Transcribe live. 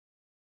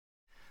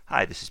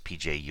Hi, this is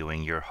PJ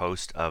Ewing, your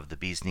host of the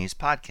Bee's Knees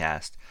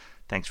podcast.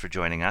 Thanks for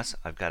joining us.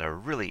 I've got a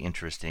really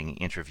interesting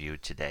interview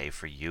today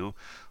for you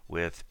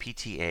with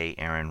PTA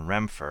Erin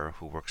Rempher,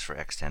 who works for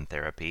X10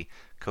 Therapy,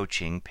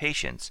 coaching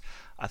patients.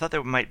 I thought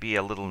there might be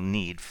a little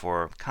need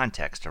for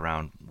context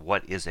around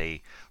what is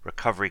a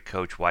recovery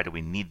coach, why do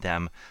we need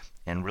them,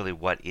 and really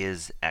what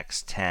is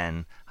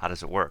X10, how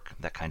does it work,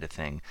 that kind of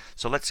thing.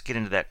 So let's get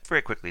into that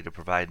very quickly to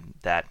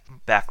provide that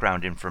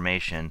background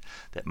information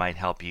that might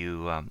help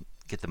you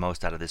get the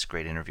most out of this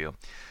great interview.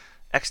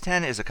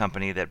 X10 is a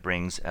company that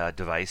brings a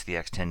device, the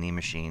X10 knee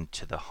machine,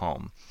 to the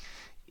home.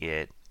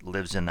 It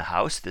lives in the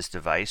house, this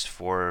device,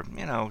 for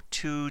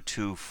 2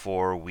 to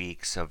 4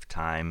 weeks of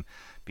time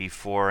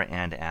before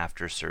and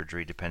after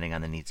surgery, depending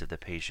on the needs of the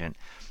patient.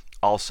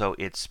 Also,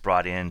 it's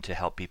brought in to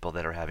help people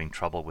that are having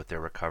trouble with their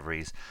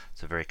recoveries.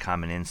 It's a very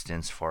common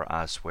instance for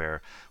us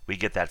where we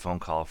get that phone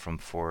call from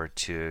 4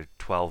 to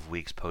 12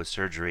 weeks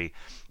post-surgery.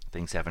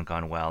 Things haven't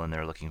gone well and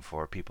they're looking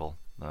for people.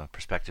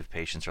 Prospective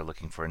patients are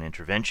looking for an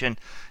intervention,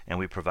 and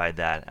we provide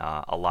that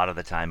a lot of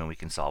the time, and we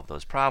can solve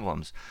those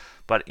problems.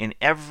 But in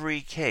every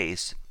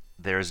case,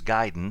 there's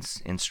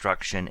guidance,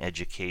 instruction,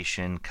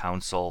 education,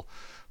 counsel,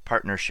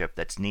 partnership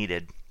that's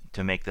needed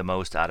to make the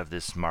most out of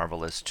this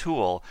marvelous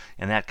tool,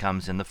 and that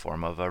comes in the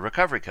form of a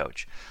recovery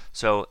coach.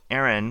 So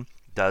Erin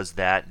does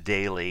that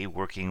daily,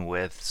 working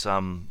with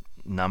some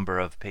number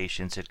of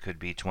patients. It could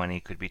be 20,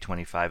 could be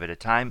 25 at a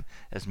time,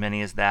 as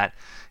many as that.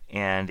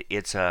 And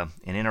it's an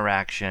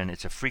interaction,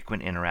 it's a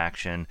frequent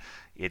interaction.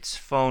 It's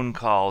phone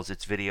calls,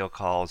 it's video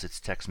calls, it's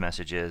text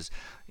messages,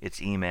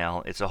 it's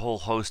email. It's a whole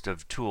host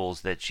of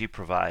tools that she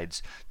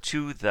provides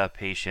to the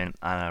patient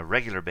on a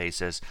regular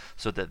basis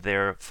so that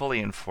they're fully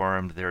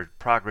informed, their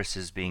progress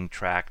is being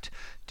tracked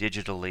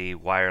digitally,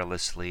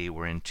 wirelessly.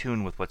 We're in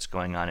tune with what's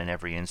going on in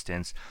every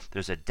instance.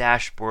 There's a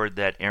dashboard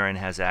that Erin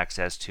has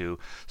access to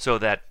so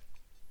that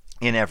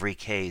in every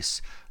case,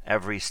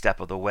 every step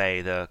of the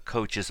way, the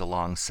coach is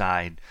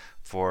alongside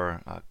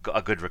for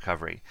a good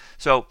recovery.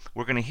 So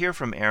we're going to hear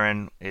from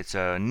Erin. It's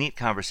a neat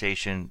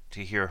conversation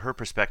to hear her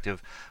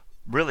perspective,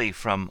 really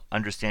from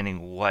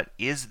understanding what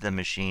is the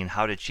machine,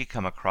 how did she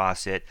come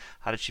across it,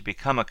 how did she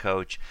become a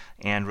coach,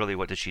 and really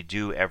what does she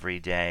do every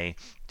day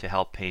to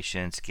help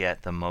patients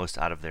get the most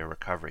out of their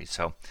recovery.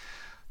 So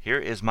here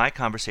is my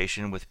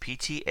conversation with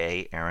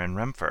PTA Erin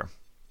Rempher.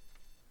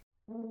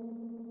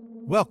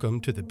 Welcome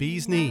to The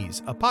Bee's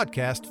Knees, a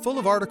podcast full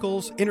of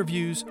articles,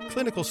 interviews,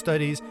 clinical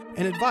studies,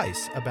 and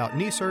advice about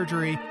knee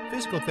surgery,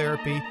 physical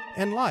therapy,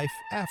 and life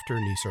after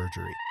knee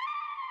surgery.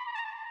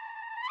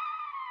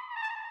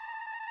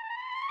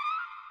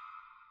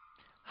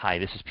 Hi,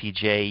 this is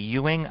PJ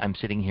Ewing. I'm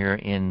sitting here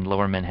in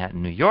Lower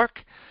Manhattan, New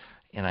York,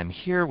 and I'm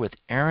here with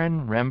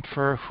Erin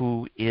Rempher,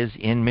 who is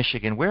in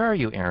Michigan. Where are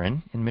you,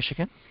 Erin, in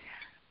Michigan?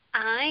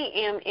 I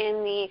am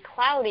in the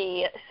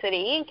cloudy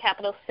city,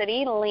 capital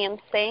city,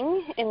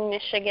 Lansing in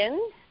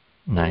Michigan.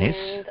 Nice.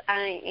 And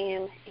I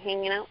am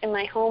hanging out in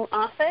my home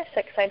office,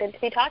 excited to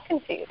be talking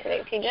to you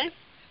today, PJ.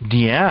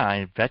 Yeah,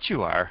 I bet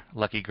you are,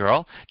 lucky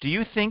girl. Do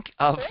you think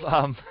of,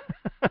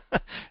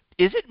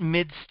 is it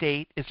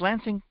mid-state? Is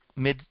Lansing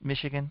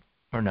mid-Michigan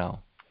or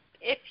no?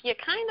 If you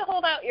kind of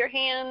hold out your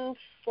hands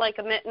like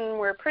a mitten,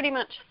 we're pretty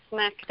much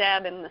smack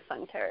dab in the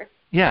center.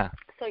 Yeah.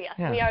 So yes,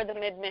 we are the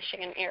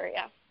mid-Michigan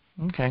area.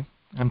 Okay.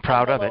 I'm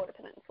proud of it.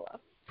 Peninsula.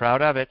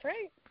 Proud of it. That's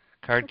right.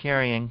 Card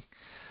carrying.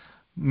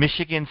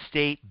 Michigan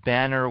State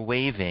banner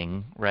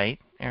waving, right,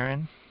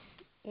 Erin?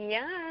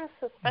 Yes,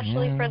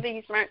 especially for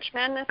these March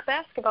Madness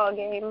basketball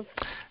games.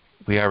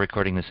 We are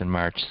recording this in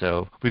March,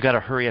 so we've got to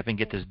hurry up and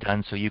get this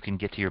done so you can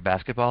get to your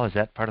basketball. Is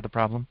that part of the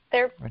problem?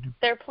 They're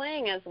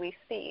playing as we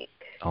speak.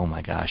 Oh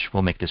my gosh,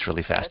 we'll make this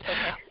really fast.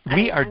 Okay.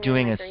 We are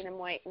doing a green and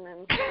white, and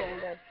then feeling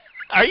good.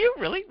 Are you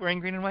really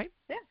wearing green and white?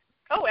 Yeah.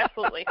 Oh,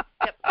 absolutely.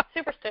 Yep.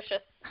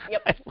 Superstitious.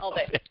 Yep. All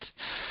day.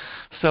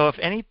 So if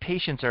any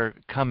patients are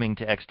coming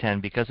to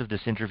X10 because of this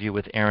interview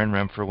with Erin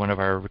Rempher, one of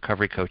our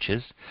recovery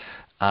coaches,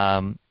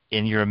 and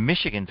you're a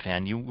Michigan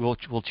fan,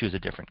 we'll choose a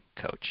different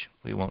coach.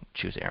 We won't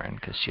choose Erin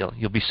because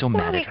you'll be so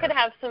mad at her. We could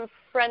have some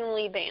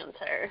friendly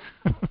banter.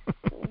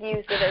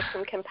 Use it as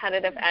some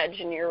competitive edge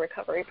in your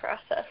recovery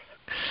process.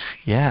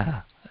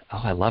 Yeah.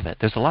 Oh, I love it.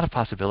 There's a lot of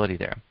possibility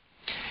there.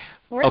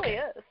 It really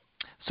is.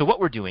 So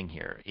what we're doing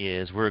here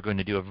is we're going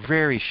to do a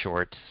very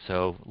short,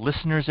 so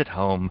listeners at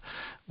home,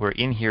 we're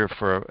in here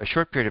for a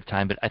short period of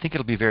time, but I think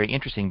it'll be very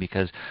interesting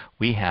because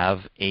we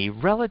have a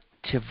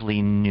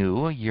relatively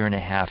new, year and a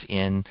half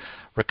in,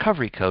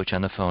 recovery coach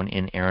on the phone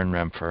in Erin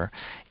Rempher.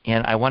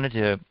 And I wanted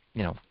to,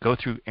 go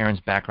through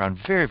Erin's background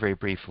very, very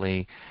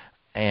briefly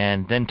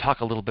and then talk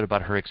a little bit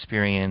about her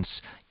experience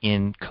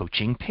in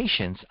coaching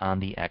patients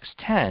on the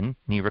X10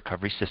 knee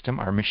recovery system,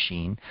 our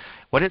machine,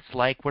 what it's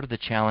like, what are the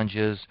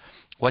challenges,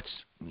 what's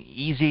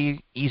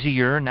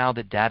easier now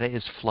that data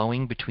is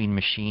flowing between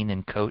machine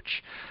and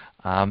coach,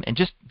 and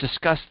just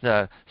discuss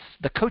the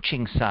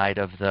coaching side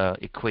of the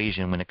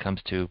equation when it comes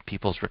to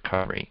people's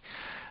recovery.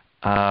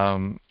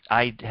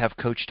 I have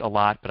coached a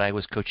lot, but I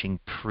was coaching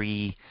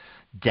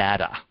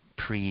pre-data,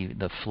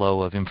 the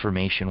flow of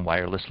information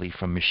wirelessly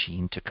from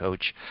machine to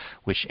coach,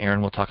 which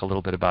Erin will talk a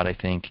little bit about, I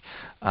think.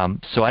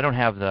 So I don't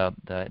have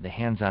the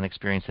hands-on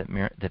experience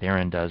that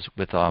Erin does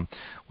with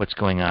what's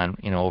going on,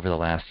 over the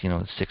last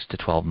 6 to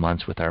 12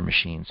 months with our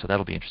machine. So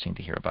that'll be interesting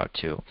to hear about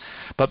too.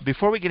 But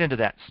before we get into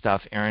that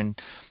stuff, Erin,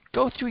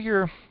 go through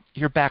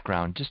your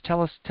background. Just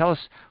tell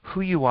us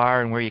who you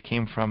are and where you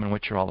came from and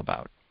what you're all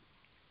about.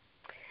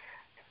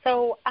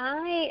 So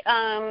I,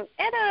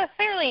 at a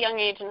fairly young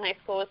age in high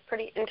school, was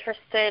pretty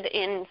interested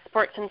in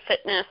sports and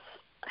fitness,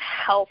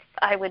 health,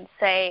 I would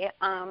say.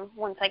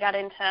 Once I got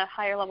into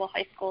higher level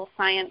high school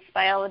science,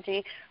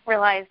 biology,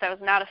 realized I was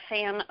not a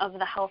fan of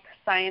the health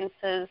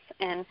sciences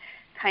and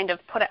kind of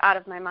put it out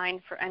of my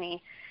mind for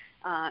any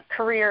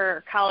career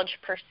or college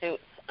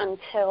pursuits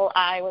until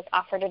I was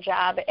offered a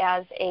job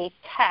as a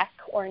tech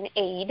or an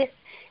aide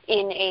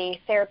in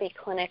a therapy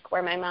clinic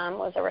where my mom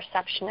was a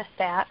receptionist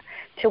at,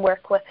 to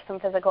work with some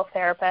physical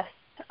therapists,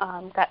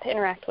 got to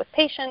interact with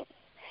patients,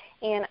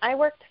 and I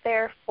worked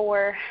there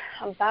for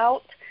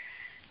about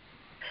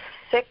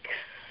 6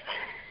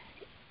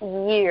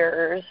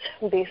 years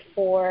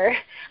before,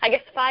 I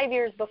guess 5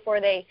 years before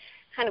they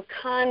kind of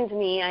conned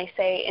me, I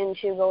say,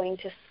 into going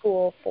to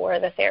school for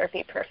the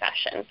therapy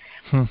profession.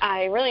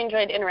 I really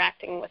enjoyed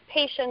interacting with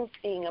patients,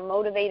 being a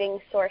motivating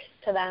source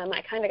to them.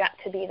 I kind of got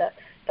to be the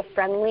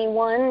friendly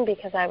one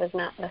because I was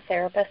not the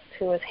therapist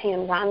who was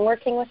hands-on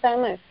working with them.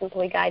 I was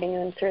simply guiding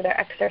them through their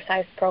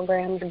exercise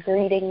programs,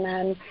 greeting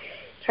them,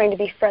 trying to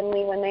be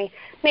friendly when they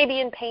may be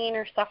in pain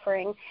or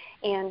suffering,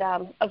 and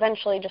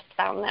eventually just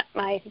found that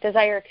my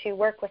desire to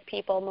work with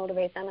people,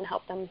 motivate them, and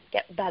help them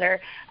get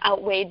better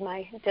outweighed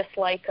my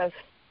dislike of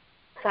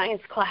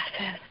science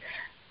classes.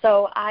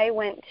 So I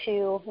went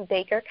to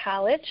Baker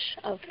College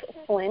of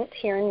Flint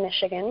here in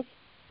Michigan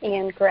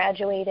and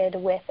graduated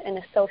with an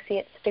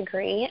associate's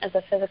degree as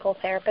a physical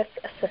therapist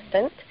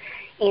assistant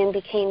and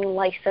became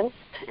licensed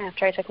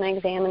after I took my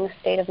exam in the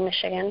state of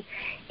Michigan.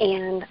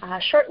 And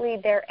shortly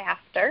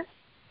thereafter,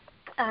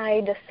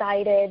 I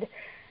decided,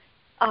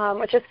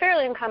 which is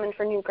fairly uncommon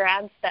for new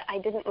grads, that I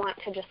didn't want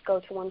to just go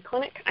to one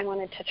clinic. I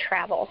wanted to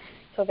travel.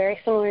 So very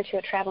similar to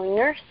a traveling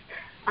nurse,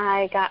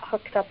 I got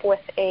hooked up with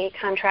a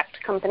contract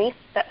company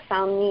that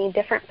found me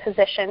different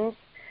positions,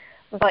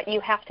 but you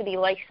have to be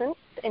licensed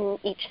in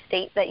each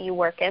state that you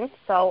work in.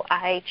 So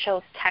I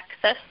chose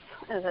Texas,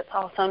 as it's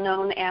also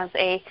known as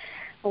a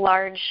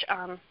large,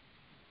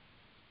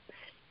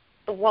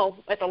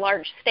 it's a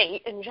large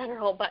state in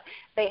general, but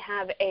they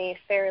have a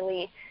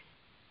fairly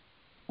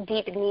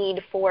deep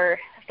need for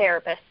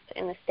therapists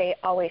in the state.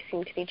 Always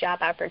seem to be job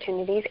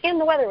opportunities, and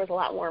the weather was a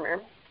lot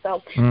warmer.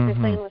 So my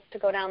plan was to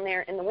go down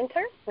there in the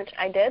winter, which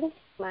I did.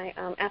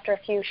 After a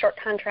few short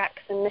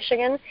contracts in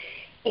Michigan,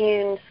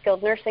 in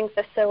skilled nursing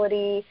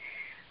facility,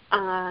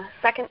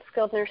 second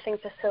skilled nursing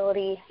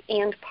facility,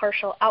 and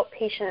partial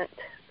outpatient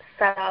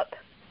setup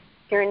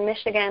here in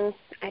Michigan,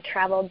 I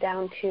traveled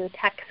down to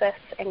Texas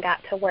and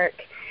got to work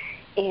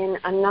in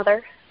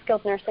another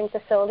skilled nursing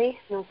facility.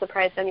 No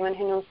surprise to anyone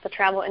who knows the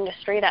travel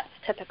industry, that's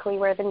typically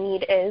where the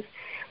need is.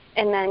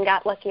 And then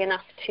got lucky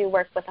enough to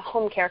work with a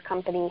home care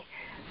company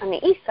on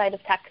the east side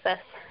of Texas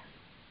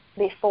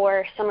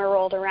before summer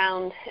rolled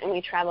around, and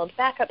we traveled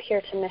back up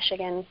here to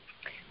Michigan,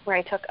 where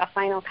I took a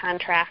final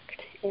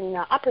contract in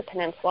the Upper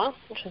Peninsula,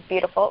 which was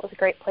beautiful. It was a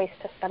great place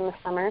to spend the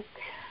summer,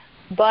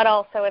 but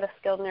also at a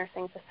skilled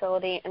nursing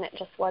facility, and it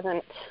just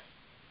wasn't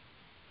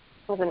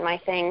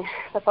my thing.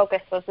 The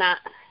focus was not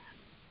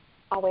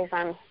always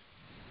on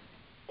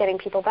getting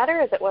people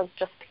better as it was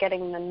just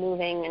getting them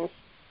moving, and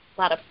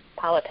a lot of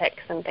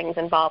politics and things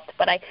involved.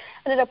 But I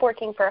ended up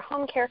working for a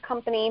home care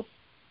company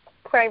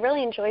where I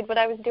really enjoyed what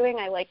I was doing.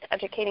 I liked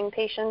educating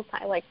patients.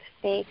 I liked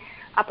the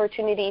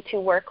opportunity to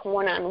work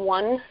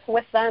one-on-one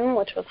with them,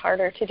 which was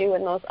harder to do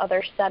in those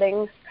other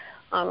settings,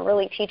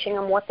 really teaching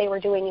them what they were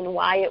doing and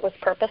why it was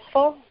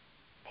purposeful.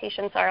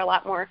 Patients are a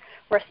lot more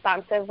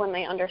responsive when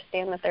they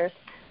understand that there's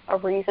a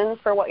reason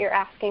for what you're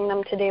asking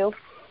them to do.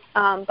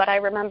 But I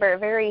remember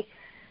very,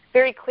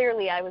 very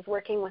clearly I was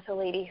working with a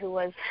lady who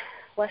was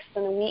less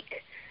than a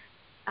week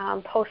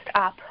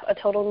post-op, a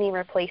total knee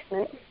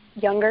replacement,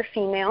 younger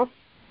female.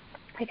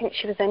 I think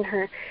she was in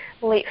her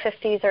late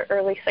 50s or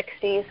early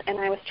 60s, and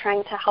I was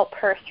trying to help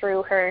her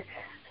through her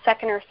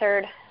second or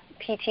third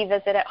PT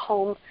visit at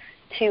home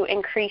to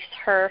increase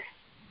her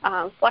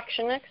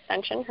flexion and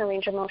extension, her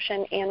range of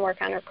motion, and work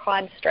on her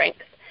quad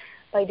strength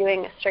by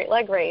doing a straight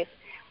leg raise.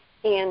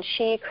 And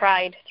she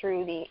cried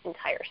through the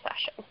entire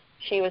session.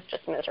 She was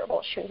just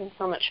miserable. She was in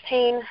so much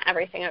pain.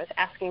 Everything I was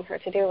asking her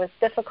to do was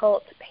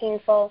difficult,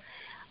 painful.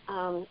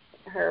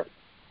 Her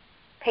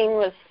pain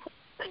was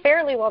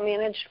fairly well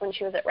managed when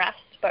she was at rest,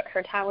 but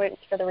her tolerance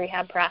for the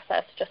rehab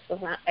process just was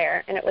not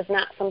there. And it was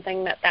not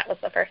something that was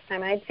the first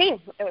time I had seen.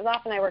 It was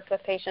often I worked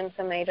with patients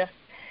and they just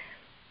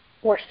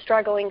were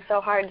struggling so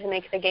hard to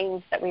make the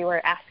gains that we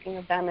were asking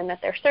of them and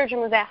that their surgeon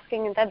was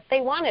asking and that they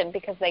wanted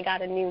because they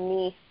got a new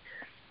knee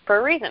for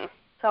a reason.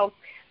 So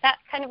that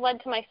kind of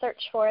led to my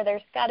search for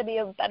there's got to be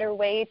a better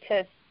way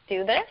to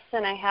do this.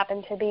 And I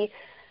happened to be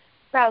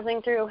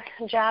browsing through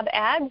job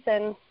ads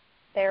and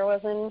there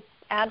was an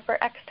ad for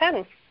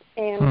X10.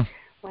 And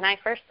when I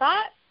first saw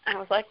it, I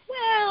was like,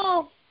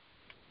 well,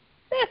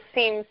 this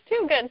seems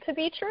too good to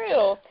be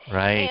true.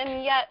 Right.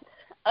 And yet,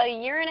 a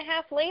year and a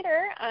half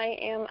later, I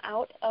am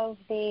out of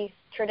the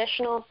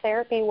traditional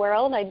therapy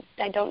world.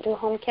 I don't do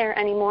home care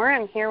anymore.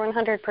 I'm here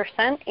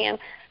 100%, and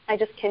I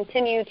just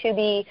continue to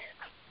be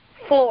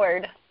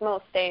floored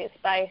most days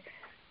by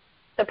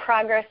the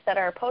progress that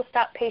our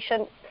post-op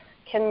patients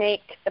can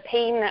make, the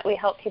pain that we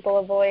help people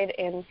avoid,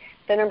 and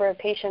the number of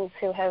patients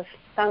who have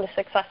found a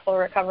successful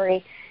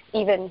recovery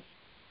even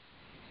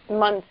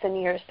months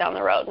and years down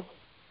the road.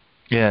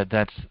 Yeah,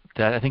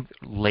 I think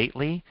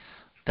lately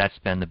that's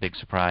been the big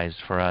surprise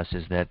for us,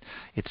 is that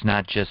it's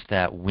not just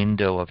that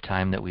window of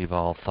time that we've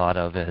all thought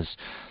of as,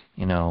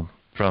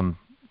 from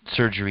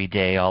surgery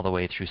day all the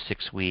way through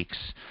 6 weeks,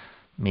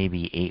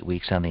 maybe 8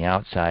 weeks on the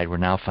outside. We're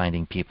now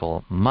finding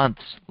people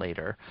months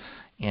later,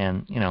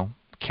 and,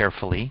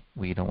 carefully,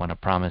 we don't want to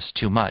promise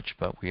too much,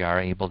 but we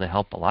are able to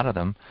help a lot of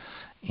them,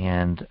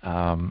 and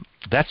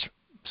that's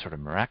sort of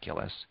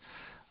miraculous.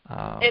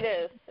 It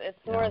is. It's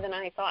more than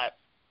I thought.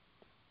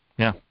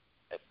 Yeah.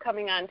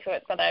 Coming onto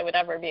it that I would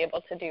ever be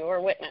able to do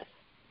or witness.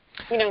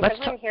 Because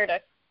I'm here to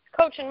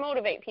coach and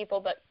motivate people,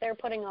 but they're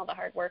putting all the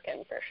hard work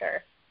in for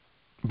sure.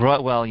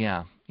 Well,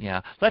 yeah.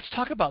 Let's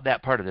talk about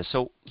that part of this.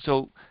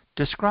 So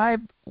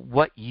describe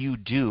what you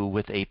do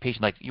with a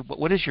patient. Like,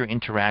 what is your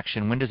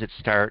interaction? When does it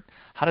start?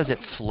 How does it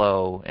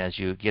flow as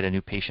you get a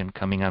new patient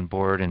coming on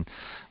board and,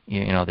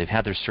 they've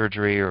had their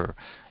surgery or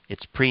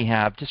it's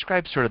prehab?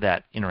 Describe sort of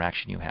that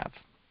interaction you have.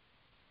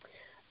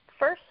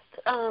 First,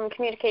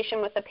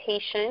 communication with the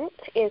patient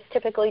is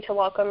typically to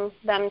welcome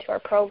them to our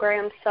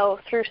program. So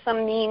through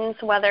some means,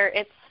 whether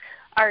it's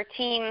our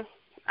team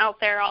out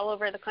there all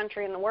over the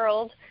country and the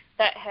world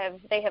that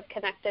they have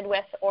connected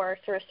with, or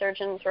through a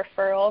surgeon's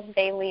referral,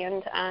 they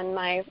land on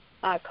my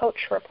coach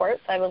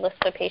reports. I have a list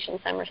of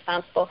patients I'm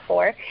responsible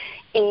for,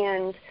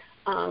 and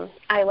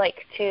I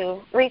like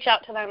to reach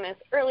out to them as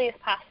early as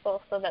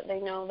possible so that they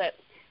know that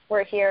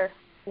we're here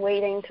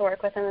waiting to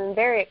work with them and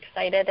very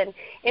excited, and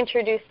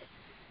introduce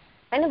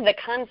kind of the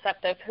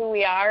concept of who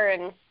we are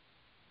and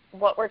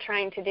what we're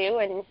trying to do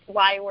and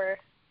why we're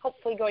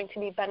hopefully going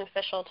to be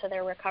beneficial to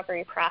their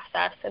recovery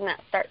process. And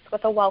that starts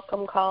with a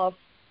welcome call,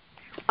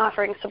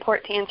 offering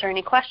support to answer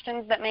any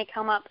questions that may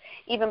come up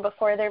even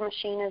before their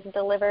machine is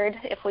delivered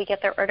if we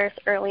get their orders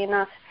early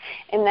enough,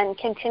 and then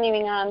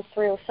continuing on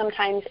through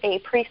sometimes a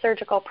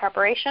pre-surgical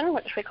preparation,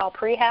 which we call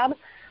prehab,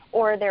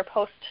 or their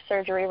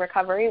post-surgery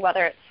recovery,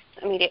 whether it's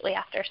immediately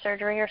after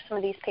surgery or some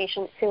of these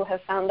patients who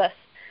have found us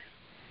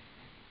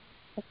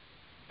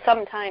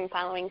sometime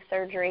following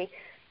surgery,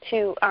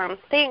 to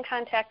stay in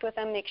contact with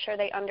them, make sure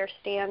they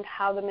understand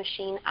how the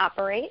machine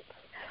operates,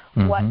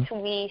 what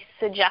we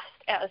suggest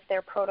as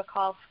their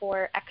protocol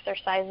for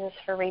exercises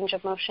for range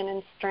of motion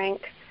and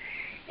strength,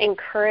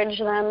 encourage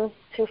them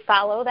to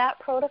follow that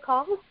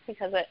protocol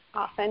because it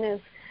often is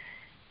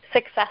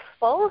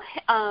successful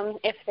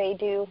if they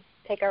do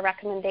take our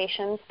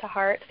recommendations to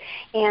heart,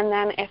 and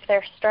then if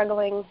they're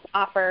struggling,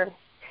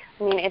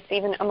 it's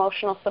even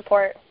emotional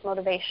support,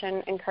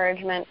 motivation,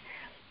 encouragement.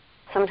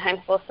 Sometimes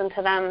listen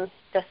to them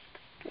just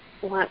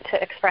want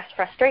to express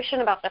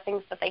frustration about the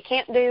things that they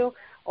can't do,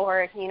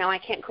 or, I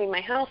can't clean my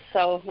house,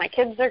 so my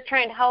kids are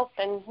trying to help,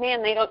 and,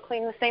 man, they don't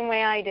clean the same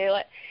way I do.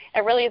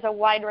 It really is a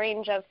wide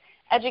range of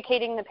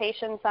educating the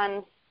patients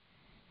on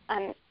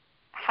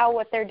how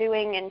what they're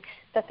doing and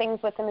the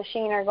things with the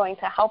machine are going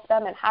to help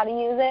them and how to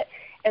use it,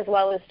 as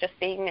well as just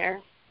being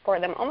there for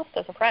them almost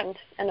as a friend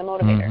and a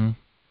motivator.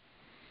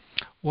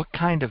 What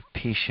kind of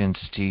patients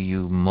do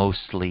you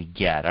mostly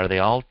get? Are they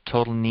all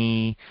total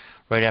knee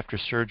right after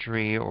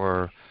surgery,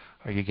 or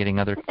are you getting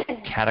other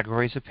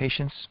categories of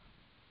patients?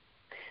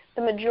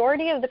 The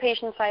majority of the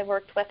patients I've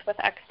worked with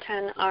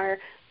X10 are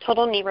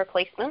total knee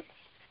replacements.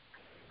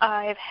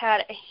 I've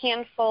had a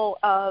handful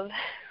of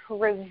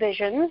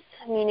revisions,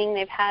 meaning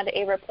they've had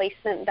a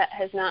replacement that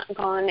has not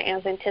gone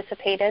as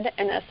anticipated,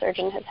 and a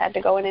surgeon has had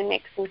to go in and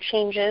make some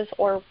changes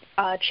or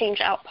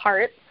change out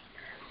parts.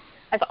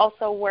 I've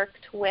also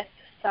worked with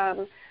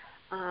some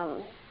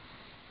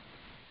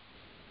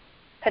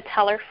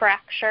patellar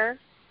fracture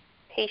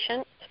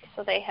patients,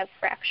 so they have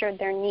fractured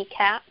their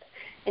kneecap,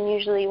 and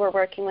usually we're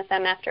working with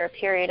them after a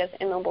period of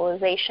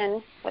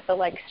immobilization with the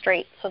leg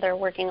straight, so they're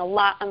working a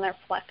lot on their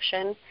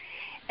flexion,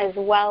 as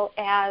well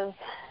as,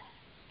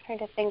 trying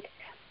to think,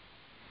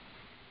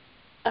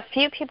 a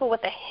few people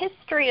with a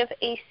history of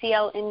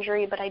ACL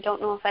injury, but I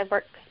don't know if I've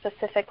worked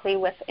specifically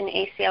with an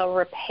ACL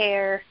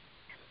repair.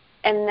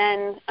 And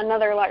then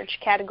another large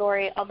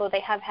category, although they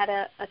have had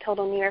a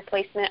total knee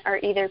replacement, are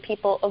either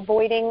people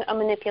avoiding a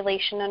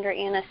manipulation under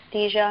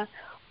anesthesia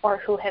or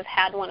who have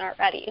had one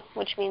already,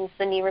 which means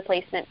the knee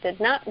replacement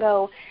did not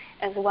go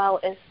as well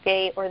as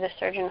they or the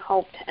surgeon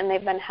hoped, and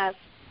they've then had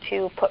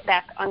to put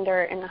back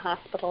under in the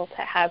hospital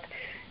to have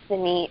the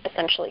knee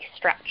essentially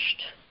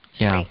stretched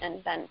straight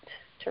and bent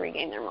to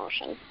regain their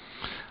motion.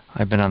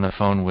 I've been on the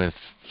phone with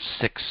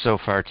 6 so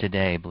far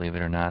today, believe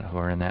it or not, who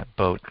are in that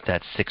boat,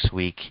 that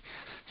 6-week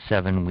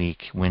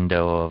 7-week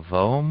window of,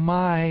 oh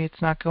my,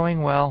 it's not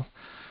going well.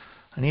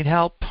 I need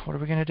help. What are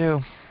we going to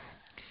do?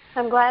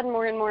 I'm glad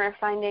more and more are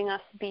finding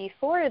us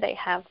before they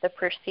have the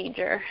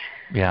procedure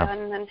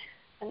done than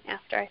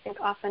after. I think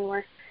often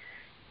we're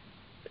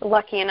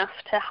lucky enough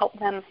to help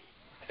them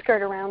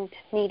skirt around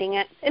needing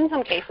it in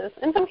some cases.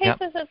 In some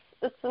cases,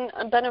 it's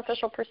a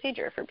beneficial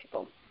procedure for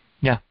people.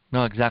 Yeah,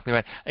 no, exactly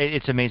right.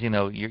 It's amazing,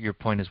 though. Your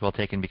point is well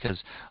taken,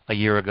 because a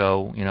year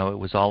ago, it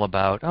was all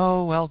about,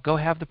 oh, well, go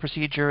have the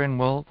procedure and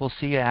we'll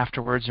see you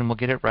afterwards and we'll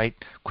get it right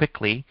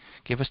quickly.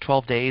 Give us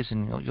 12 days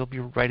and you'll be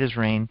right as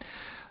rain.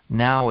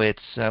 Now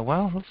it's,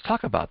 well, let's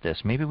talk about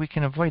this. Maybe we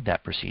can avoid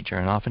that procedure,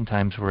 and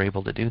oftentimes we're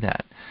able to do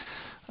that.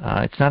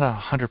 It's not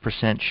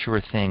 100%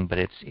 sure thing,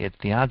 but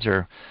the odds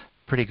are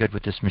pretty good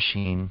with this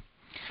machine.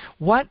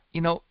 What,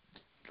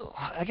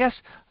 I guess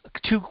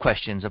 2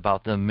 questions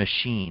about the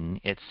machine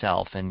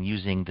itself and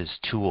using this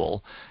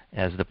tool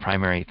as the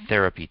primary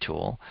therapy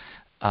tool.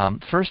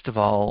 First of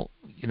all,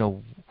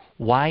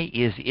 why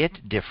is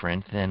it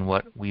different than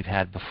what we've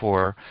had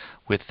before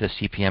with the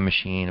CPM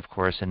machine, of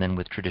course, and then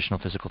with traditional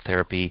physical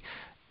therapy,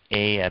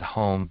 A, at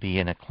home, B,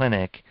 in a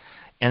clinic?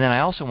 And then I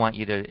also want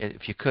you to,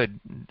 if you could,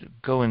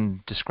 go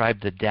and describe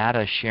the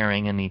data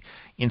sharing and the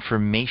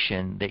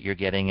information that you're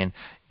getting. And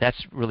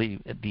that's really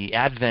the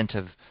advent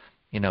of,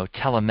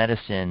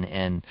 telemedicine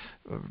and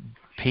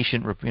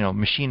patient,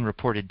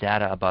 machine-reported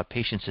data about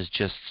patients has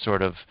just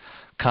sort of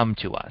come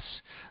to us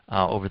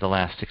over the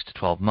last 6 to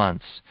 12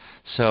 months.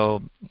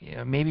 So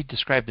maybe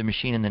describe the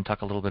machine and then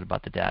talk a little bit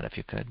about the data, if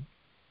you could.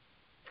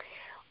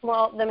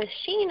 Well, the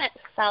machine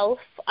itself,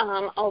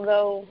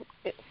 although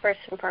first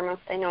and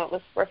foremost I know it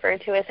was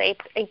referred to as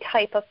a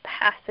type of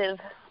passive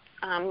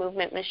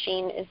movement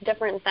machine, is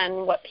different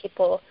than what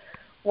people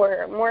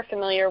were more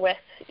familiar with,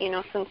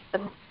 since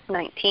the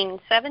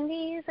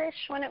 1970s-ish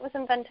when it was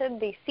invented,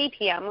 the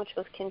CPM, which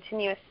was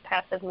continuous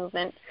passive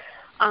movement.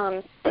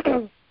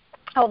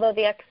 Although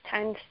the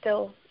X10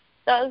 still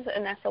does,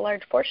 and that's a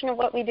large portion of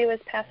what we do as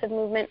passive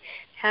movement,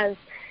 has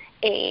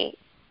a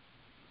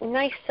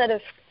nice set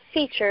of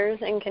features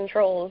and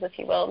controls, if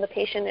you will. The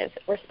patient is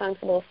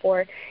responsible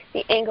for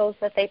the angles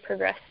that they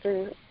progress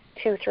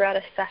throughout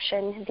a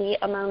session, the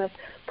amount of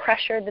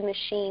pressure the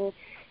machine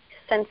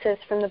senses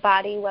from the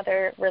body,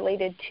 whether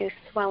related to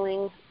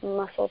swelling,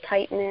 muscle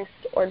tightness,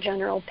 or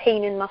general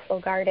pain and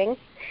muscle guarding.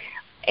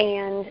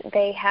 And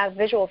they have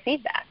visual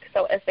feedback.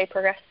 So as they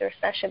progress through a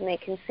session, they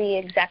can see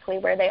exactly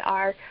where they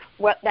are,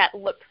 what that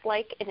looks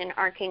like in an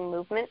arcing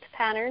movement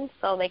pattern.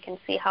 So they can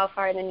see how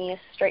far the knee is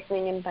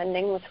straightening and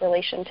bending with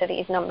relation to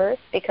these numbers,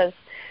 because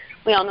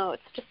we all know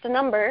it's just a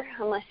number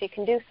unless you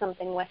can do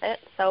something with it.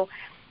 So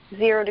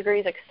 0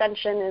 degrees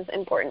extension is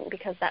important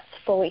because that's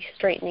fully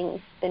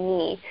straightening the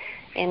knee,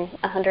 and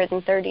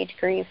 130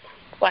 degrees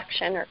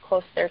flexion or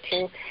close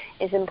thereto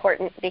is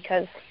important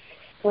because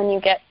when you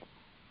get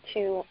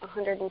to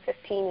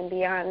 115 and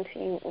beyond,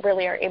 you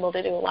really are able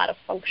to do a lot of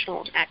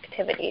functional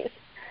activities.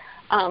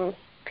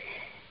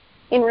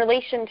 In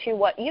relation to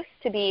what used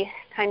to be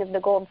kind of the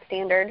gold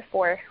standard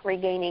for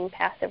regaining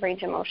passive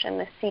range of motion,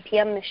 the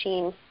CPM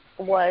machine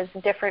was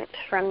different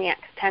from the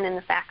X10 in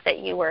the fact that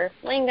you were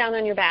laying down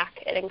on your back.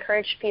 It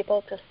encouraged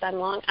people to spend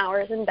long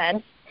hours in bed,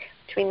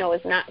 which we know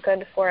is not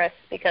good for us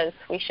because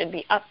we should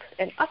be up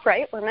and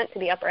upright. We're meant to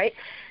be upright.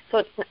 So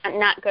it's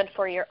not good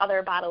for your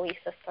other bodily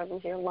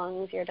systems, your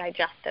lungs, your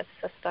digestive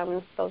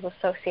system, those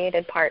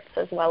associated parts,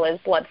 as well as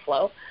blood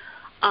flow.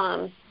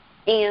 And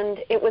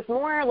it was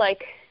more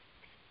like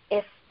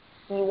if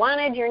you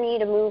wanted your knee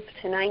to move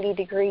to 90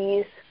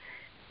 degrees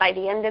by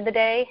the end of the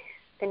day,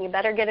 then you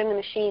better get in the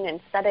machine and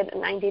set it at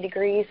 90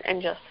 degrees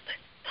and just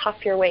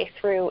tough your way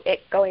through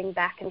it going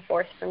back and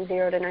forth from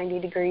 0 to 90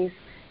 degrees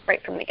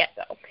right from the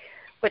get-go,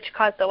 which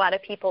caused a lot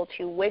of people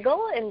to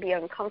wiggle and be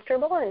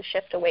uncomfortable and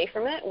shift away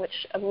from it,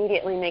 which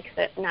immediately makes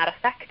it not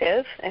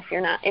effective if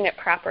you're not in it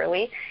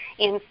properly.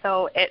 And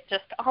so it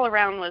just all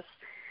around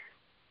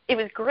it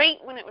was great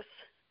when it was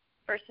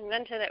first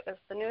invented. It was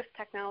the newest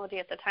technology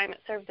at the time.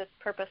 It served its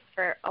purpose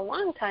for a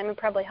long time and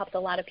probably helped a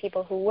lot of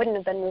people who wouldn't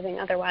have been moving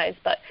otherwise.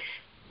 But,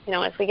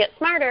 as we get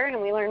smarter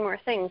and we learn more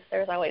things,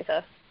 there's always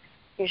a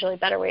usually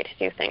better way to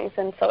do things.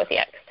 And so with the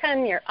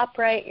X10, you're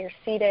upright, you're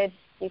seated,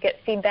 you get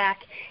feedback,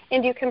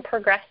 and you can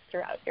progress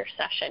throughout your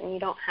session. You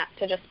don't have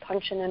to just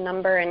punch in a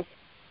number and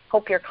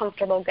hope you're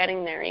comfortable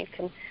getting there. You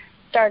can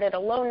start at a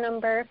low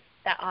number.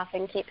 That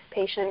often keeps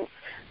patients'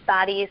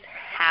 bodies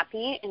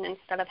happy, and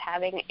instead of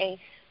having a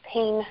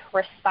pain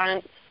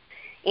response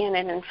and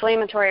an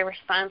inflammatory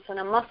response and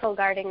a muscle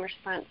guarding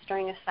response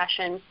during a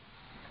session,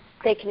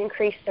 they can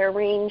increase their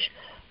range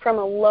from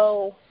a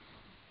low,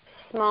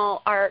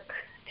 small arc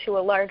to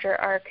a larger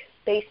arc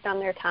based on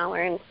their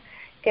tolerance,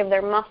 give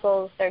their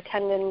muscles, their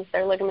tendons,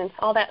 their ligaments,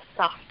 all that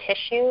soft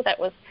tissue that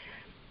was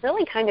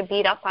really kind of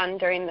beat up on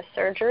during the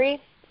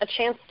surgery, a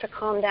chance to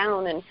calm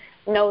down and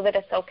know that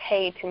it's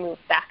okay to move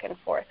back and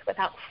forth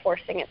without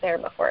forcing it there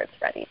before it's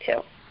ready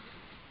to.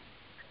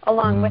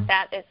 Along with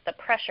that is the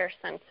pressure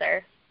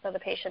sensor. So the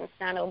patient's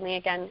not only,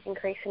 again,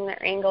 increasing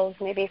their angles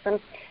maybe from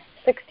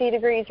 60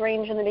 degrees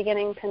range in the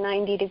beginning to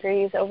 90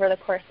 degrees over the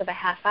course of a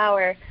half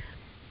hour,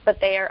 but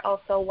they are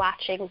also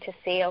watching to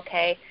see,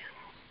 okay,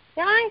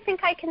 yeah, I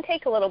think I can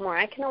take a little more.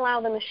 I can allow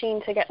the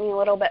machine to get me a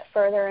little bit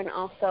further and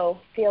also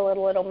feel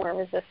a little more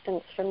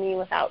resistance from me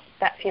without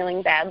that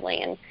feeling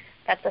badly. And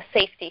that's a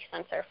safety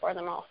sensor for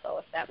them also.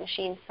 If that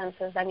machine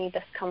senses any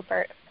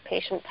discomfort, if the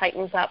patient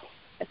tightens up,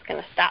 it's going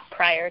to stop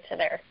prior to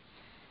their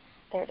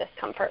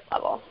discomfort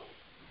level.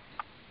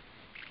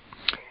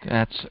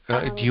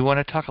 Do you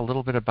want to talk a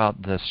little bit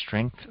about the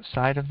strength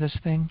side of this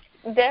thing?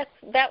 That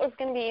was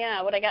going to be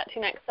what I got to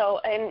next. So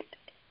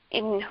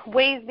in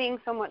ways being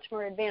so much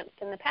more advanced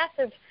in the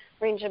passive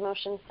range of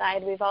motion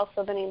side, we've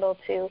also been able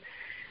to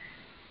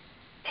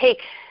take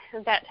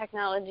that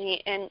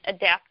technology and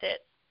adapt it.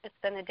 It's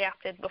been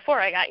adapted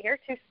before I got here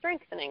to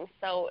strengthening.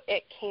 So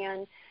it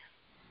can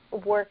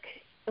work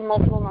in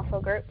multiple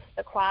muscle groups,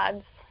 the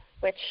quads,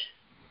 which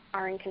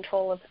are in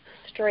control of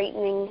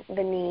straightening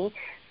the knee.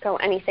 So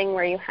anything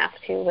where you have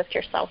to lift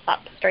yourself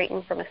up,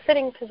 straighten from a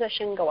sitting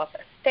position, go up a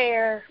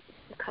stair,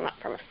 come up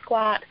from a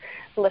squat,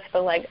 lift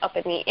the leg up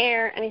in the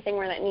air, anything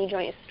where that knee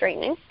joint is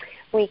straightening.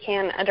 We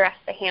can address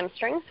the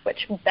hamstrings,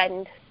 which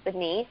bend the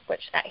knee,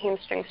 which that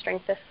hamstring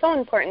strength is so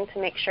important to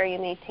make sure you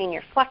maintain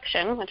your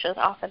flexion, which is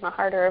often the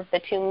harder of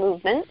the two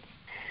movements.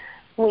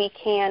 We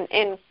can,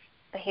 and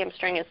the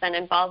hamstring is then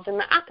involved in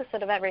the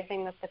opposite of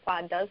everything that the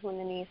quad does when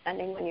the knee is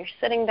bending, when you're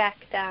sitting back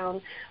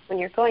down, when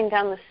you're going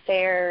down the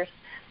stairs,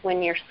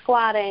 when you're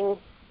squatting.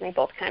 They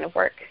both kind of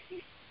work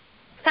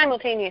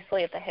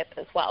simultaneously at the hip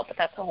as well, but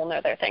that's a whole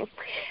other thing.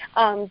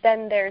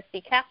 Then there's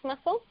the calf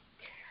muscle.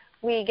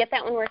 We get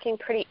that one working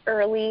pretty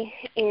early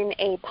in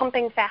a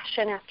pumping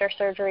fashion after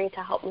surgery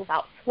to help move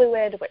out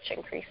fluid, which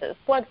increases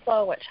blood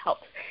flow, which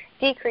helps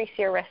decrease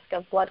your risk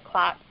of blood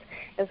clots,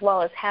 as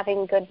well as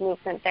having good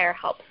movement there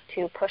helps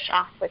to push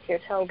off with your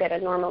toe, get a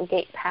normal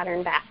gait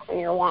pattern back when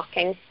you're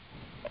walking.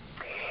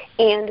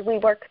 And we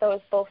work those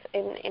both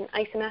in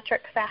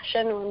isometric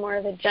fashion or more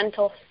of a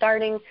gentle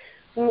starting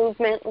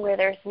movement where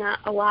there's not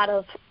a lot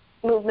of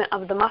movement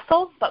of the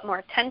muscle but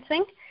more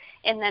tensing,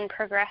 and then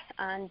progress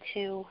on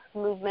to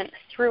movement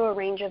through a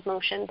range of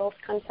motion both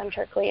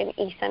concentrically and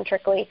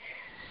eccentrically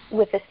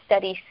with a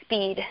steady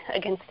speed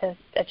against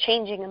a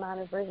changing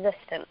amount of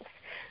resistance.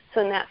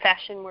 So in that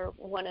fashion, we're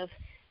one of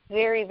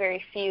very,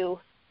 very few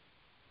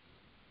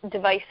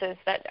devices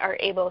that are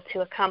able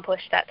to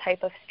accomplish that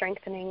type of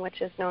strengthening,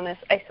 which is known as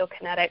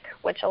isokinetic,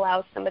 which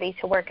allows somebody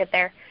to work at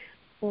their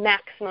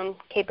maximum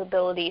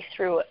capability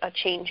through a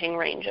changing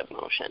range of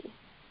motion.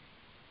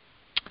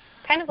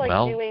 Kind of like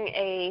doing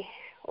a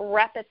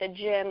rep at the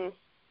gym,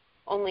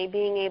 only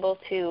being able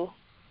to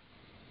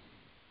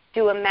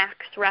do a max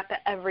rep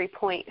at every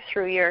point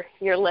through your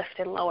lift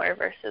and lower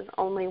versus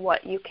only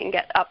what you can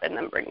get up and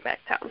then bring back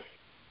down.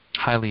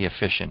 Highly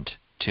efficient,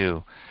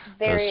 too,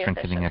 very those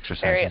strengthening efficient,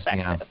 exercises.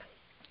 Very effective.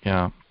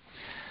 Yeah.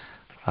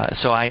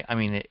 So I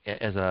mean,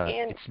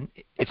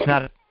 it's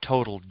not a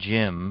total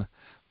gym,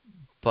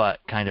 but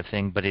kind of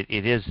thing, but it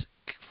is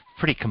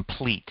pretty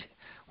complete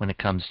when it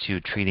comes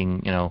to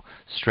treating,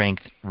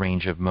 strength,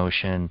 range of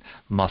motion,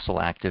 muscle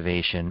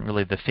activation,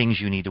 really the things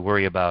you need to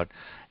worry about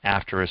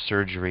after a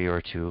surgery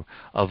or to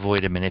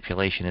avoid a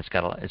manipulation. It's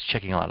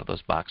checking a lot of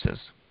those boxes.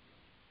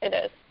 It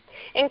is.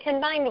 And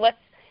combined with,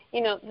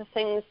 the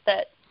things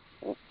that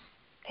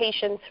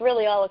patients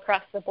really all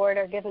across the board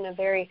are given a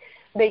very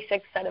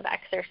basic set of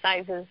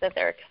exercises that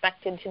they're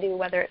expected to do,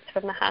 whether it's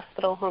from the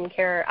hospital, home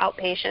care, or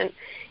outpatient.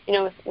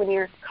 When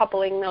you're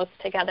coupling those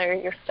together,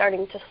 you're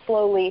starting to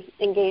slowly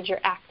engage your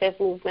active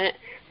movement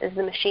as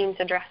the machine's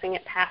addressing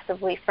it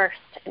passively first,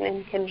 and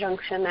in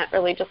conjunction, that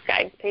really just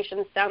guides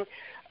patients down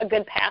a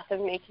good path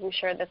of making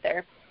sure that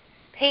their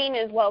pain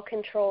is well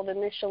controlled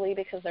initially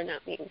because they're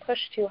not being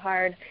pushed too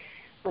hard.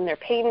 When their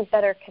pain is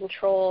better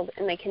controlled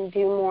and they can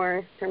do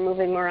more, they're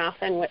moving more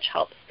often, which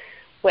helps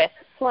with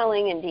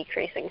swelling and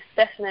decreasing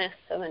stiffness,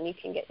 so then you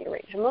can get your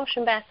range of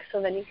motion back,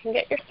 so then you can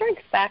get your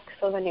strength back,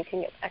 so then you can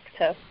get back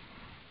to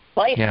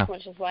life,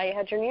 which is why you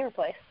had your knee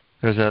replaced.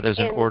 There's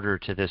an order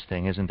to this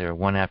thing, isn't there?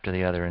 One after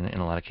the other in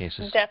a lot of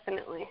cases.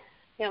 Definitely.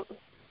 Yep.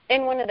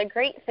 And one of the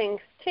great things,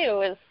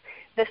 too, is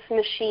this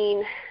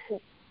machine,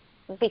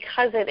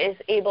 because it is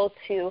able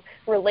to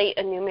relate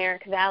a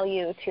numeric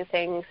value to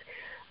things,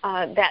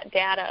 that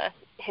data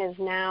has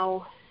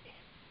now,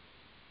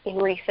 in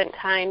recent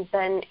times,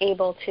 been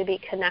able to be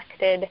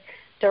connected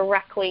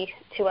directly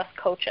to us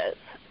coaches.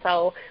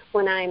 So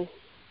when I'm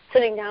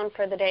sitting down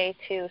for the day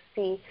to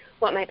see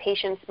what my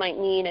patients might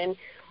need and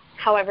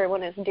how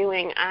everyone is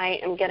doing, I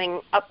am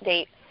getting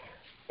updates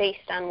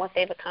based on what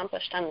they've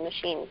accomplished on the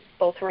machine,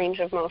 both range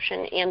of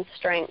motion and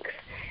strength.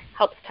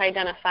 Helps to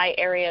identify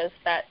areas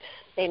that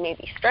they may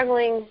be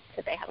struggling.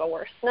 Did they have a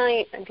worse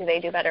night? And do they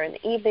do better in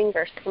the evening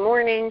versus the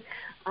morning?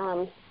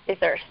 Is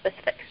there a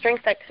specific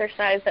strength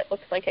exercise that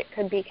looks like it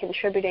could be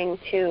contributing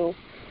to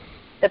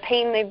the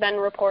pain they've been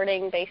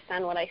reporting based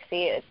on what I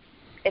see?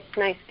 It's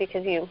nice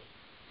because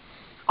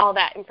all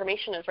that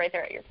information is right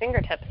there at your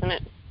fingertips, and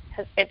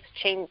it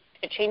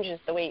changes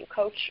the way you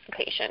coach a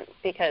patient,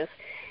 because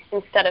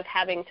instead of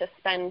having to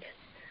spend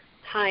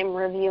time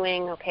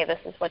reviewing, okay, this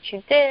is what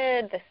you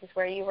did, this is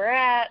where you were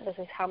at, this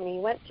is how many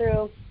you went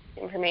through.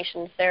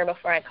 Information's there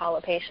before I call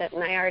a patient,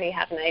 and I already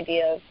have an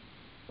idea of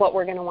what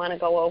we're going to want to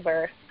go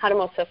over, how to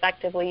most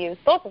effectively use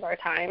both of our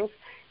times.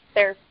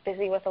 They're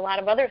busy with a lot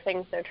of other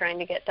things they're trying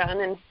to get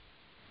done, and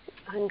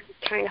I'm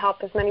trying to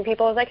help as many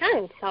people as I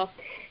can. So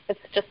it's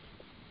just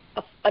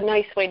a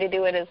nice way to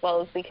do it, as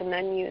well as we can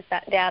then use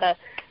that data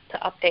to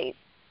update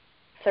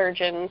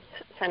surgeons,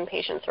 send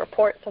patients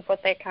reports of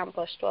what they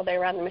accomplished while they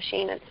were on the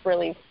machine. It's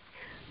really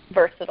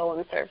versatile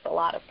and serves a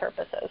lot of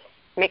purposes.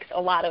 Makes a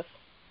lot of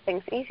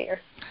things easier.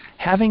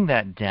 Having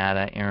that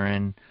data,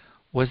 Erin,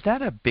 was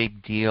that a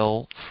big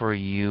deal for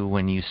you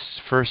when you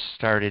first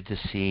started to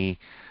see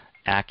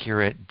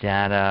accurate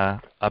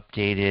data,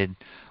 updated,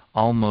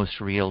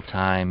 almost real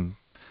time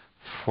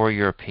for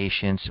your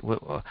patients?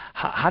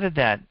 How did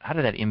that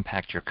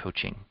impact your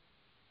coaching?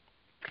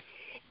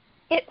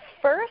 At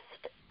first,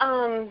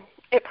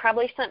 it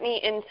probably sent me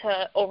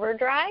into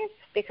overdrive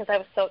because I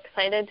was so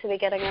excited to be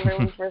getting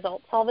everyone's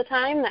results all the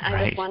time that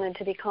I just wanted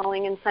to be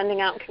calling and sending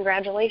out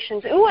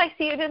congratulations. Ooh, I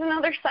see you did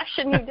another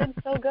session. You did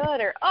so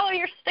good. Or, oh,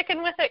 you're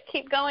sticking with it.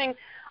 Keep going.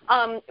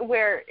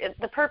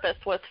 The purpose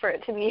was for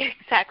it to be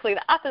exactly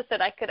the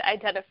opposite. I could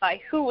identify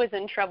who was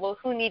in trouble,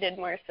 who needed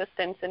more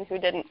assistance, and who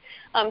didn't.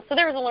 So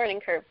there was a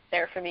learning curve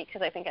there for me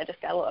because I think I just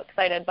got a little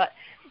excited. But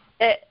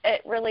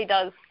it really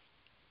does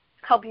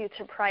help you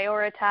to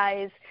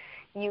prioritize.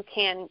 You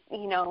can,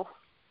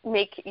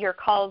 make your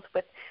calls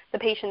with the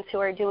patients who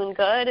are doing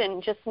good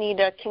and just need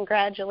a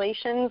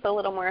congratulations a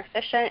little more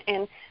efficient,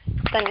 and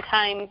spend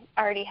time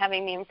already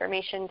having the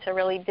information to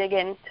really dig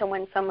into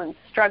when someone's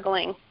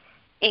struggling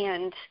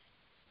and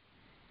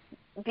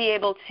be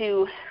able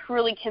to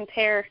really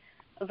compare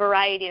a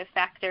variety of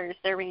factors,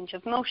 their range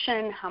of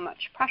motion, how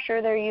much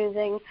pressure they're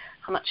using,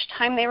 how much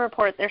time they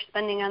report they're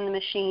spending on the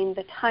machine,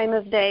 the time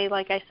of day,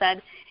 like I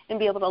said, and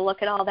be able to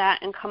look at all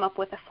that and come up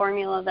with a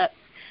formula that's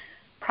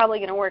probably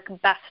going to work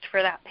best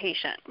for that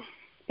patient.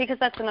 Because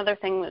that's another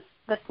thing with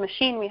this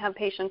machine. We have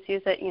patients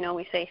use it,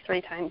 we say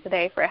 3 times a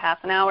day for a half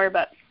an hour,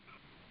 but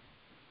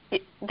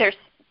there's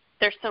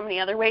so many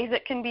other ways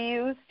it can be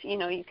used.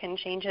 You can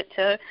change it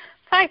to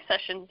 5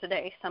 sessions a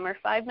day. Some are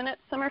 5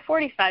 minutes, some are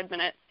 45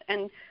 minutes.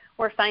 And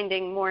we're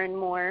finding more and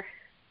more,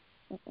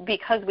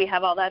 because we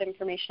have all that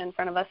information in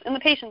front of us, and the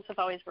patients have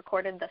always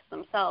recorded this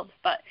themselves,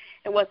 but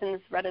it wasn't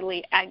as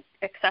readily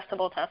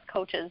accessible to us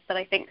coaches, that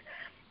I think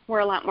we're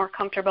a lot more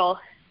comfortable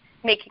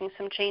making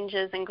some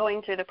changes and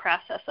going through the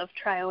process of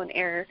trial and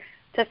error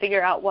to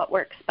figure out what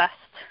works best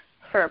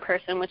for a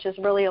person, which is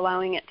really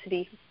allowing it to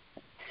be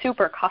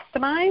super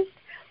customized,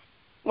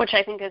 which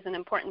I think is an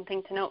important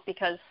thing to note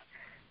because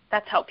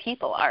that's how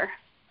people are.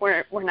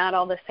 We're not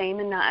all the same,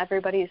 and not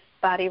everybody's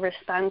body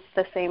responds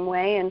the same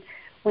way, and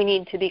we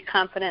need to be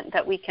confident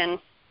that we can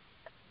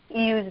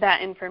use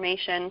that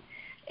information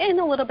in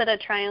a little bit of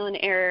trial and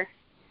error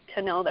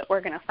to know that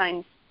we're going to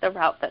find the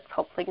route that's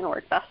hopefully going to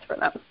work best for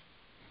them.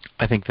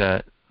 I think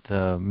the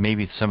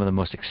maybe some of the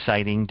most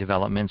exciting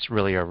developments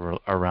really are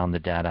around the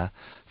data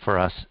for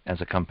us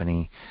as a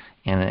company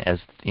and as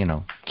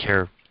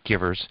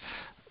caregivers.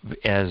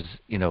 As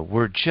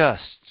we're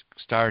just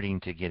starting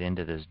to get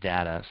into this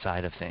data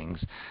side of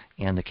things,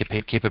 and the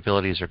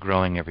capabilities are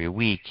growing every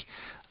week.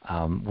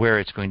 Where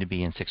it's going to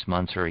be in 6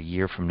 months or a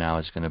year from now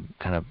is going to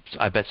kind of,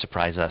 I bet,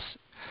 surprise us.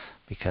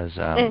 Because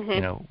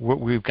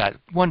we've got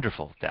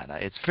wonderful data.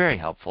 It's very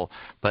helpful,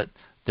 but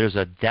there's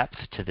a depth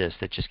to this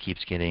that just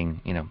keeps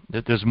getting,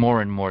 there's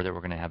more and more that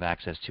we're going to have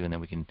access to, and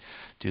then we can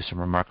do some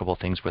remarkable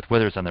things with,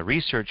 whether it's on the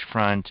research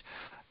front,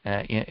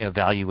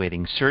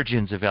 evaluating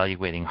surgeons,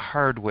 evaluating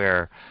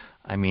hardware.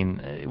 I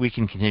mean, we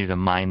can continue to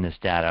mine this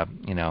data,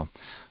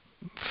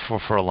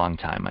 for a long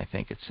time. I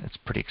think it's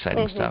pretty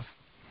exciting stuff.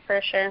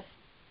 For sure.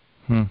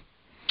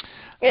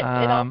 It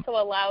also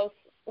allows.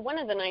 One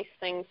of the nice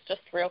things, just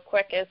real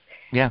quick, is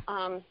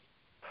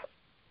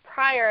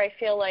prior, I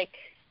feel like,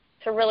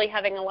 to really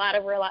having a lot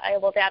of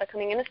reliable data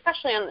coming in,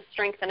 especially on the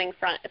strengthening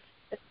front,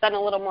 it's been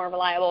a little more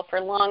reliable for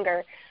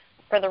longer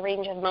for the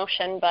range of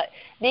motion, but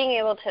being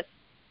able to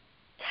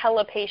tell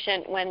a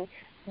patient when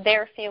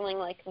they're feeling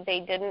like they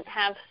didn't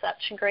have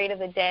such great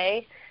of a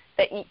day,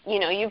 that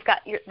you've got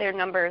their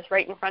numbers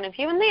right in front of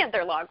you, and they have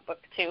their logbook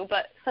too,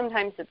 but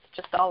sometimes it's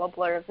just all a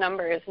blur of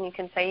numbers, and you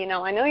can say,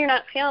 I know you're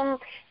not feeling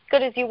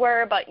good as you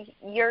were, but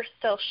you're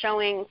still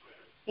showing,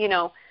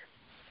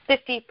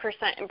 50%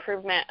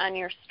 improvement on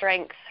your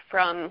strength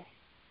from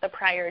the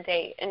prior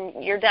date,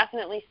 and you're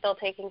definitely still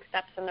taking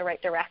steps in the right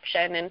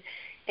direction,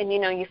 and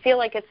you feel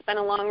like it's been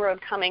a long road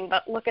coming,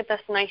 but look at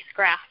this nice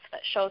graph that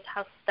shows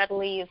how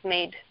steadily you've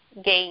made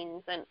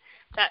gains, and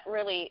that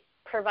really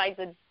provides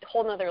a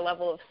whole other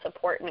level of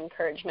support and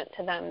encouragement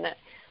to them that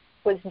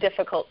was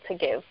difficult to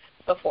give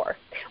before,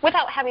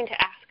 without having to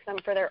ask them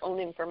for their own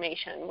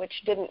information,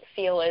 which didn't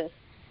feel as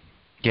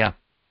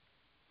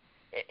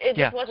It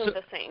just wasn't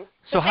the same.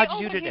 So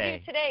how'd you do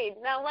today? today? Today?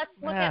 Now let's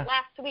look at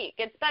last week.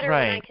 It's better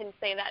when I can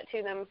say that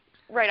to them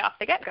right off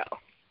the get-go.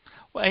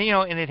 Well,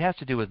 and it has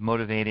to do with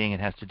motivating.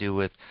 It has to do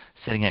with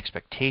setting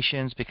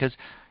expectations because,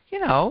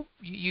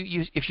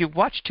 you if you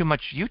watch too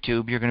much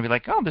YouTube, you're going to be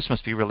like, oh, this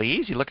must be really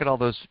easy. Look at all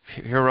those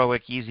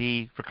heroic,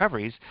 easy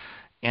recoveries.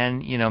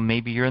 And,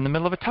 maybe you're in the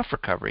middle of a tough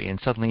recovery and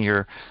suddenly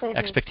your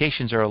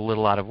expectations are a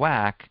little out of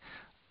whack.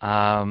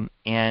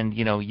 And,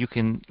 you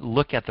can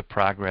look at the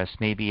progress.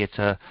 Maybe it's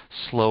a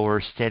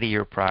slower,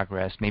 steadier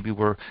progress. Maybe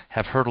we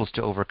have hurdles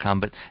to overcome,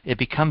 but it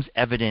becomes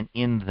evident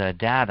in the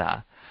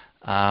data.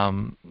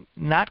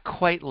 Not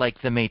quite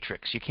like the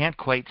Matrix. You can't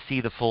quite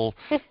see the full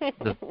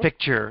the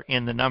picture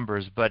in the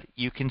numbers, but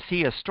you can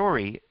see a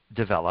story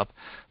develop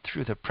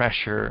through the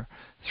pressure,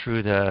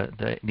 through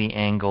the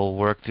angle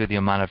work, through the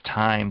amount of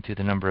time, through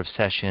the number of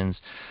sessions.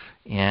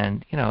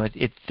 And,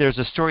 there's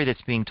a story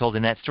that's being told,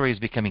 and that story is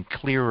becoming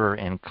clearer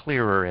and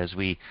clearer as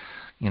we,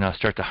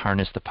 start to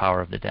harness the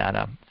power of the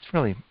data. It's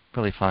really,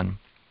 really fun.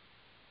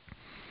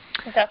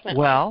 Definitely.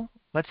 Well,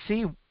 let's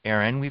see,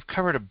 Erin. We've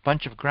covered a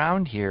bunch of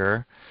ground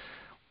here.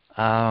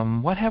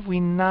 What have we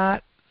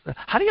not?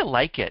 How do you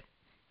like it?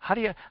 How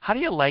do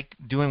you like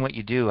doing what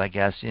you do, I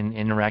guess, in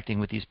interacting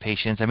with these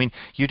patients? I mean,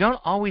 you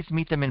don't always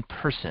meet them in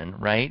person,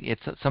 right?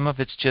 Some of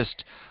it's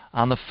just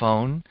on the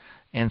phone,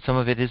 and some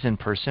of it is in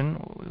person.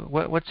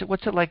 What's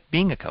it like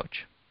being a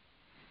coach?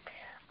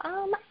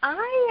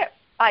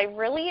 I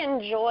really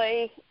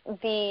enjoy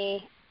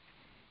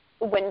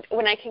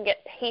when I can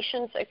get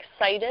patients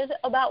excited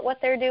about what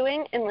they're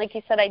doing, and like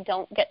you said, I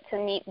don't get to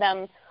meet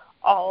them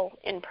all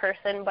in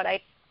person, but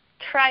I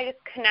try to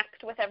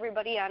connect with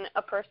everybody on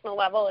a personal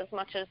level as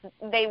much as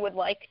they would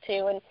like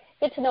to, and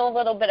get to know a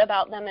little bit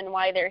about them and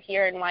why they're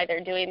here and why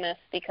they're doing this,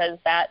 because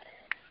that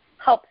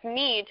helps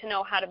me to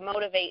know how to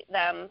motivate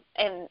them,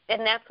 and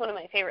that's one of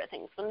my favorite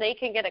things, when they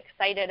can get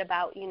excited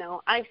about,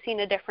 I've seen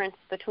a difference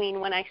between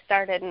when I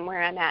started and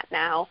where I'm at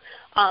now.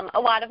 A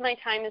lot of my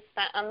time is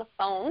spent on the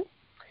phone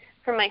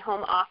from my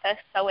home office,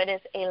 so it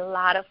is a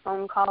lot of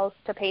phone calls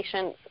to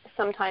patients,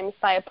 sometimes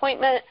by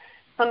appointment,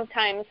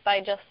 sometimes by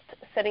just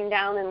sitting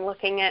down and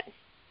looking at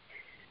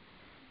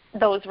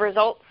those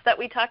results that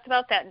we talked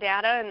about, that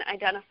data, and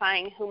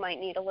identifying who might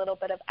need a little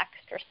bit of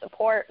extra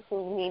support,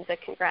 who needs a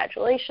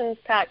congratulations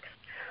text.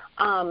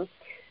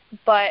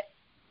 But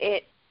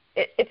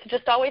it's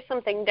just always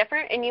something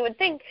different, and you would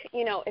think,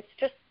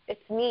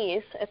 it's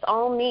knees, it's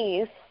all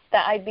knees,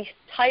 that I'd be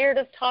tired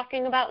of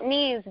talking about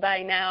knees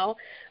by now,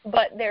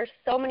 but there's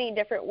so many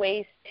different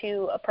ways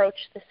to approach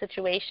the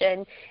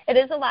situation. It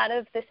is a lot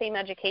of the same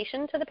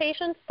education to the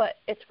patients, but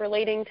it's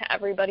relating to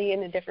everybody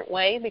in a different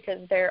way,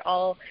 because they're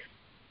all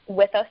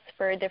with us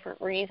for a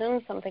different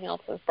reason. Something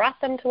else has brought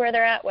them to where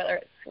they're at, whether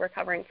it's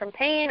recovering from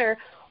pain or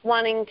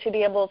wanting to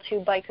be able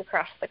to bike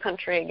across the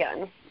country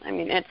again. I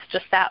mean, it's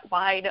just that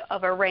wide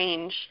of a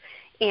range,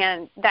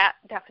 and that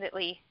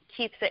definitely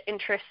keeps it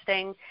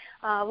interesting.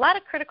 A lot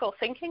of critical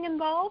thinking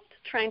involved,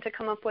 trying to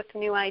come up with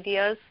new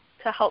ideas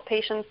to help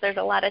patients. There's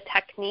a lot of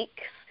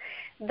techniques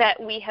that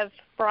we have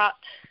brought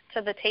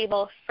to the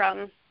table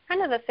from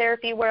kind of the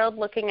therapy world,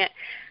 looking at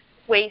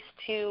ways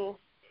to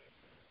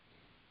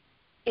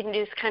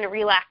induce kind of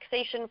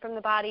relaxation from the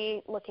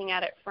body, looking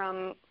at it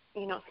from,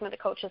 some of the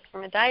coaches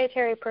from a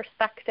dietary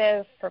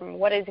perspective, from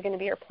what is going to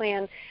be your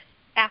plan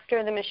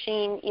after the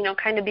machine,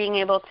 kind of being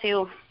able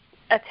to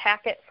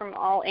attack it from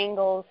all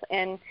angles,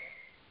 and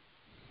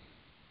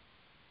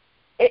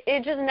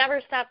it just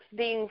never stops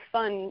being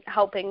fun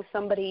helping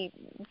somebody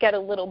get a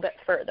little bit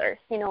further.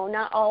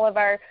 Not all of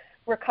our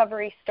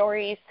recovery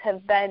stories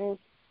have been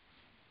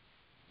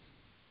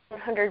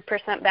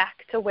 100%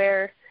 back to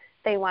where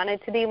they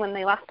wanted to be when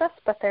they left us,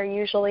 but they're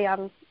usually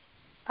on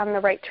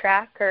the right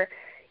track, or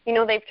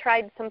they've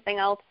tried something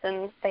else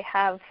and they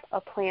have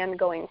a plan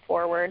going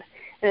forward,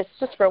 and it's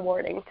just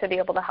rewarding to be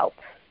able to help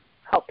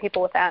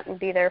people with that and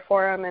be there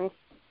for them.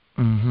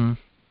 And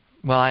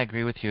Well, I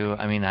agree with you.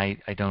 I mean, I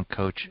don't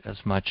coach as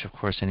much, of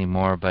course,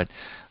 anymore, but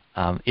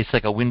it's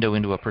like a window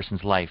into a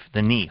person's life.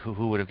 The knee,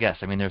 who would have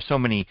guessed? I mean, there's so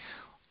many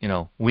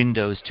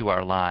windows to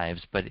our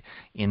lives, but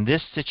in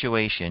this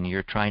situation,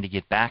 you're trying to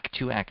get back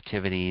to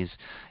activities,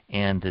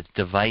 and the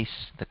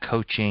device, the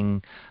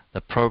coaching,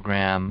 the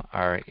program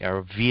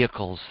are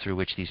vehicles through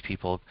which these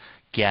people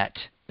get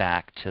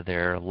back to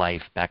their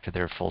life, back to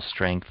their full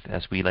strength,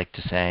 as we like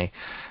to say.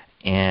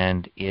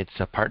 And it's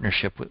a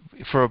partnership.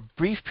 For a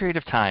brief period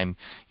of time,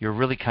 you're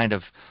really kind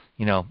of,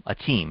 a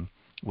team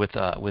with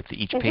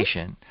each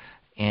patient.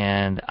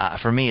 And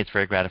for me, it's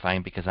very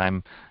gratifying, because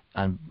I'm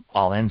on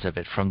all ends of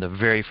it, from the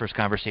very first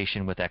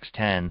conversation with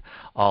X10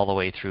 all the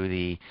way through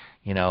the,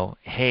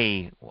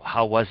 hey,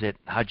 how was it?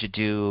 How'd you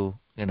do?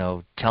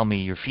 Tell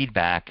me your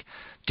feedback.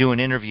 Do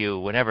an interview,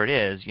 whatever it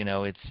is.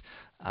 It's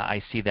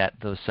I see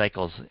those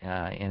cycles,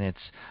 and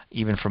it's,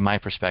 even from my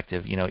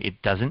perspective,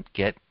 it doesn't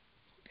get.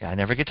 I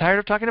never get tired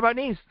of talking about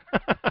knees.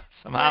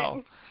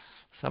 Somehow.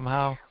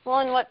 Well,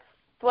 and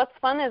what's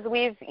fun is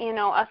we've,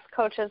 us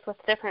coaches with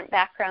different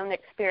background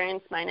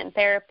experience, mine in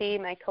therapy,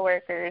 my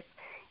coworkers,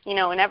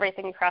 and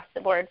everything across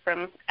the board,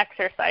 from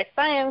exercise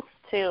science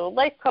to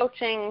life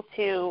coaching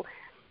to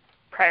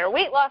prior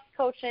weight loss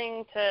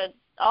coaching to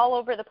all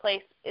over the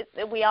place.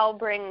 We all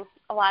bring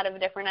a lot of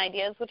different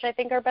ideas, which I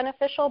think are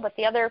beneficial. But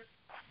the other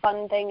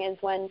fun thing is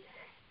when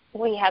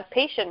we have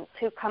patients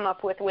who come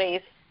up with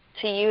ways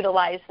to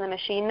utilize the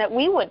machine that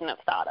we wouldn't have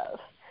thought of.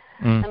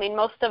 I mean,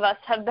 most of us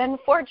have been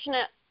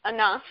fortunate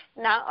enough,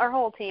 not our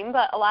whole team,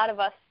 but a lot of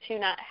us to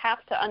not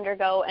have to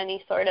undergo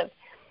any sort of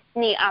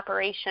knee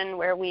operation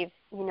where we've,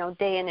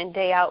 day in and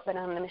day out been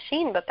on the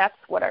machine, but that's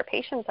what our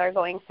patients are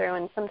going through.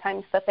 And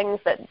sometimes the things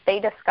that they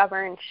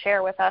discover and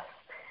share with us,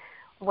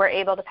 we're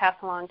able to pass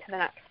along to the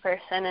next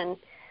person and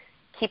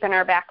keep in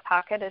our back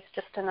pocket as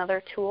just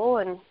another tool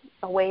and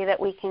a way that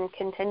we can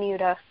continue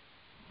to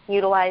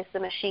utilize the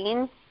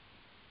machine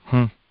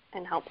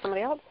and help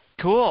somebody else.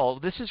 Cool.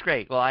 This is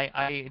great. Well,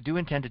 I do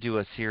intend to do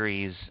a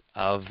series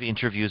of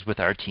interviews with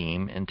our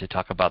team and to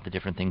talk about the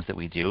different things that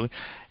we do.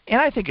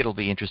 And I think it'll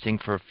be interesting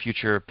for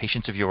future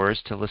patients of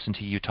yours to listen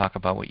to you talk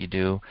about what you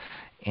do,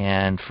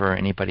 and for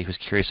anybody who's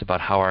curious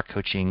about how our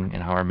coaching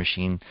and how our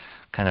machine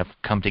kind of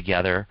come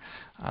together,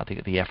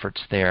 the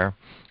efforts there.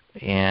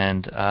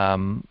 And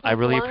I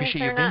really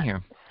appreciate you being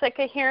here. Sick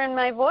of hearing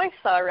my voice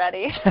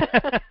already.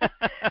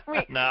 we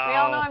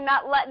all know I'm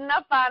not letting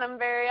up on them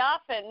very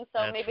often,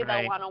 so That's maybe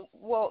right.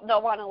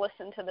 they'll want to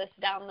listen to this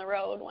down the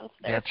road once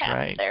they're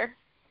past their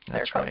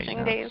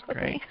coaching days with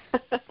me.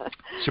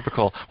 Super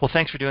cool. Well,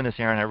 thanks for doing this,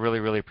 Erin. I really,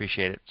 really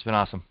appreciate it. It's been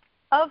awesome.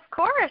 Of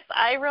course.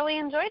 I really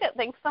enjoyed it.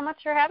 Thanks so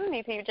much for having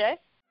me, PJ.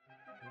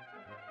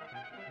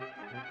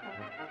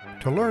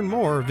 To learn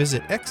more,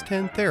 visit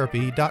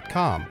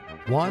x10therapy.com,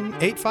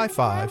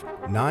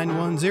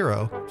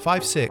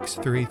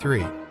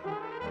 1-855-910-5633.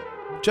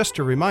 Just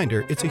a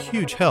reminder, it's a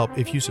huge help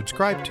if you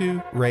subscribe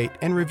to, rate,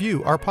 and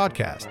review our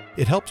podcast.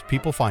 It helps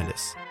people find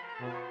us.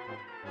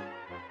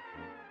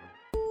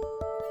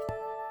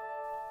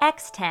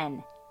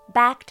 X10,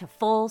 back to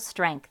full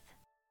strength.